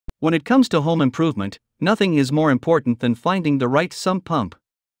When it comes to home improvement, nothing is more important than finding the right sump pump.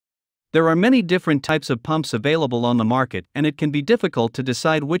 There are many different types of pumps available on the market, and it can be difficult to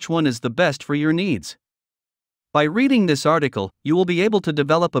decide which one is the best for your needs. By reading this article, you will be able to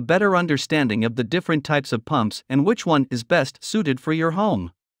develop a better understanding of the different types of pumps and which one is best suited for your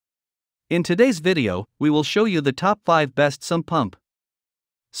home. In today's video, we will show you the top 5 best sump pump.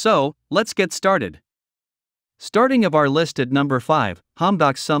 So, let's get started. Starting of our list at number 5,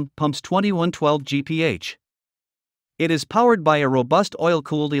 Hamdoc Sump Pumps 2112 GPH. It is powered by a robust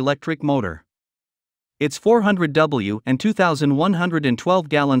oil-cooled electric motor. It's 400 W and 2,112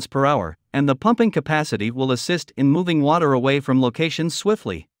 gallons per hour, and the pumping capacity will assist in moving water away from locations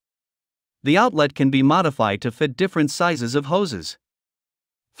swiftly. The outlet can be modified to fit different sizes of hoses.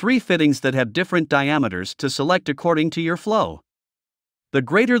 3 fittings that have different diameters to select according to your flow. The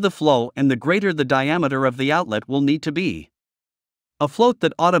greater the flow and the greater the diameter of the outlet will need to be. A float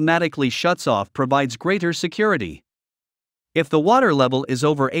that automatically shuts off provides greater security. If the water level is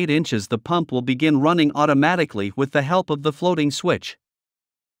over 8 inches, the pump will begin running automatically with the help of the floating switch.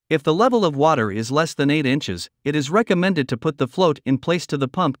 If the level of water is less than 8 inches, it is recommended to put the float in place to the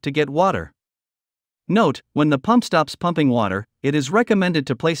pump to get water. Note, when the pump stops pumping water, it is recommended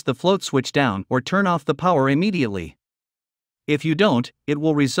to place the float switch down or turn off the power immediately. If you don't, it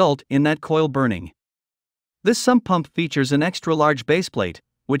will result in that coil burning. This sump pump features an extra large baseplate,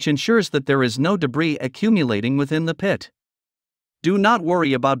 which ensures that there is no debris accumulating within the pit. Do not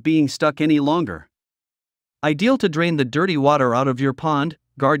worry about being stuck any longer. Ideal to drain the dirty water out of your pond,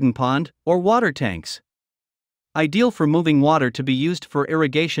 garden pond, or water tanks. Ideal for moving water to be used for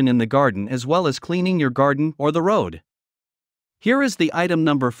irrigation in the garden as well as cleaning your garden or the road. Here is the item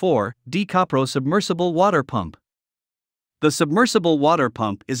number 4, Decapro Submersible Water Pump. The submersible water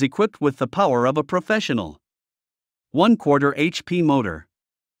pump is equipped with the power of a professional 1/4 HP motor.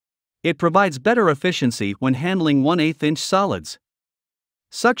 It provides better efficiency when handling 1/8 inch solids.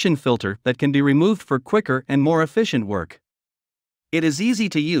 Suction filter that can be removed for quicker and more efficient work. It is easy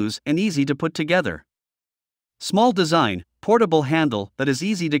to use and easy to put together. Small design, portable handle that is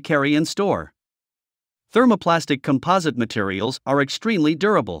easy to carry and store. Thermoplastic composite materials are extremely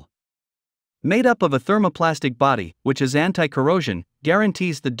durable. Made up of a thermoplastic body, which is anti-corrosion,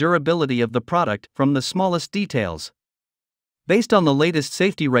 guarantees the durability of the product from the smallest details. Based on the latest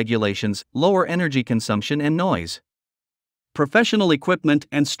safety regulations, lower energy consumption and noise. Professional equipment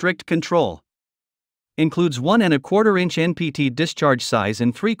and strict control. Includes 1¼ inch NPT discharge size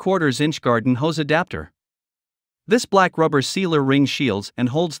and 3/4 inch garden hose adapter. This black rubber sealer ring shields and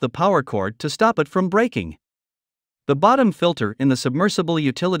holds the power cord to stop it from breaking. The bottom filter in the submersible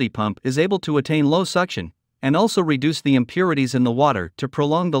utility pump is able to attain low suction, and also reduce the impurities in the water to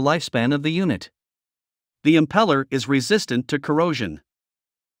prolong the lifespan of the unit. The impeller is resistant to corrosion.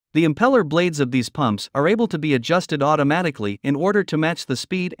 The impeller blades of these pumps are able to be adjusted automatically in order to match the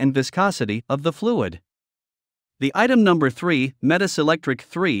speed and viscosity of the fluid. The item number 3, Metis Electric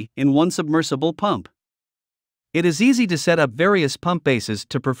 3-in-1 Submersible Pump. It is easy to set up various pump bases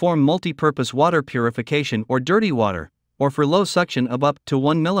to perform multi-purpose water purification or dirty water, or for low suction of up to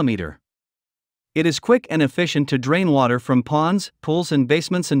 1 mm. It is quick and efficient to drain water from ponds, pools and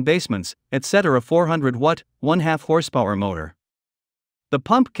basements, etc. 400 watt, 1/2 horsepower motor. The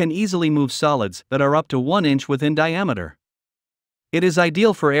pump can easily move solids that are up to 1 inch within diameter. It is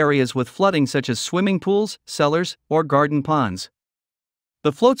ideal for areas with flooding such as swimming pools, cellars, or garden ponds.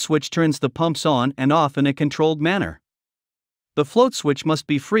 The float switch turns the pumps on and off in a controlled manner. The float switch must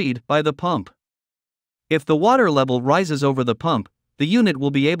be freed by the pump. If the water level rises over the pump, the unit will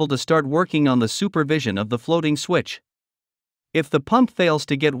be able to start working on the supervision of the floating switch. If the pump fails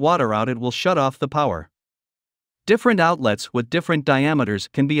to get water out, it will shut off the power. Different outlets with different diameters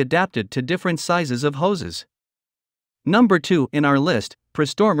can be adapted to different sizes of hoses. Number 2 in our list,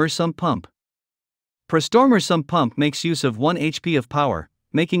 Prestormer Sump Pump. Prestormer Sump Pump makes use of 1 HP of power,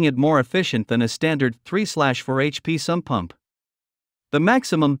 making it more efficient than a standard 3/4 HP sump pump. The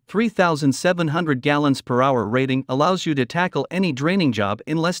maximum 3,700 gallons per hour rating allows you to tackle any draining job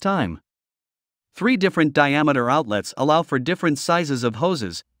in less time. 3 different diameter outlets allow for different sizes of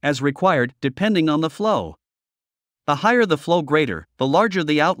hoses, as required depending on the flow. The higher the flow, the larger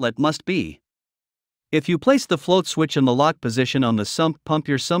the outlet must be. If you place the float switch in the lock position on the sump pump,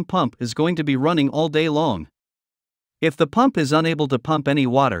 your sump pump is going to be running all day long. If the pump is unable to pump any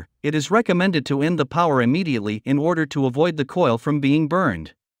water, it is recommended to end the power immediately in order to avoid the coil from being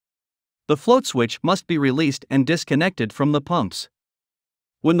burned. The float switch must be released and disconnected from the pumps.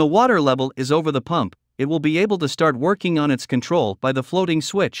 When the water level is over the pump, it will be able to start working on its control by the floating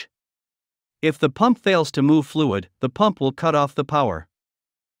switch. If the pump fails to move fluid, the pump will cut off the power.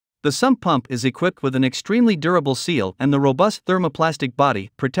 The sump pump is equipped with an extremely durable seal, and the robust thermoplastic body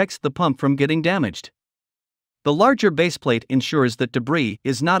protects the pump from getting damaged. The larger baseplate ensures that debris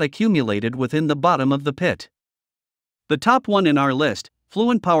is not accumulated within the bottom of the pit. The top one in our list,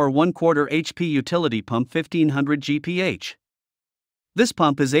 Fluent Power 1/4 HP Utility Pump 1500 GPH. This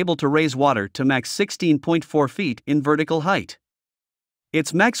pump is able to raise water to max 16.4 feet in vertical height.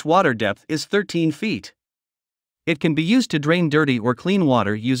 Its max water depth is 13 feet. It can be used to drain dirty or clean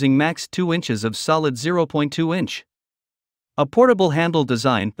water using max 2 inches of solid 0.2 inch. A portable handle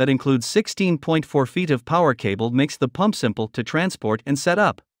design that includes 16.4 feet of power cable makes the pump simple to transport and set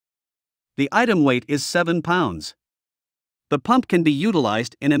up. The item weight is 7 pounds. The pump can be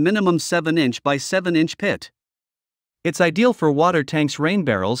utilized in a minimum 7-inch by 7-inch pit. It's ideal for water tanks, rain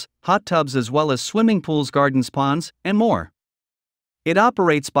barrels, hot tubs, as well as swimming pools, gardens, ponds, and more. It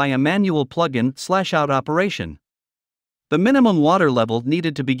operates by a manual plug-in/out operation. The minimum water level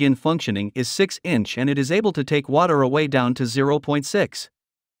needed to begin functioning is 6-inch, and it is able to take water away down to 0.6.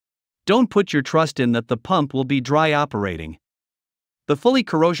 Don't put your trust in that the pump will be dry operating. The fully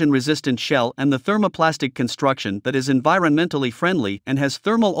corrosion-resistant shell and the thermoplastic construction that is environmentally friendly and has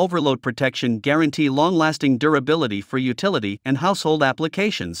thermal overload protection guarantee long-lasting durability for utility and household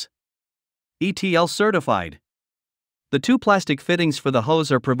applications. ETL certified. The 2 plastic fittings for the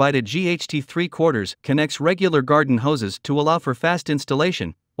hose are provided. GHT 3/4 connects regular garden hoses to allow for fast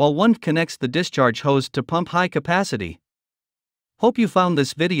installation, while one connects the discharge hose to pump high capacity. Hope you found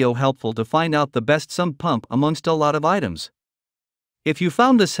this video helpful to find out the best sump pump amongst a lot of items. If you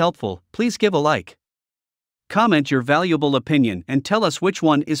found this helpful, please give a like. Comment your valuable opinion and tell us which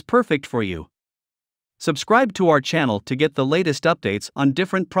one is perfect for you. Subscribe to our channel to get the latest updates on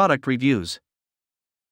different product reviews.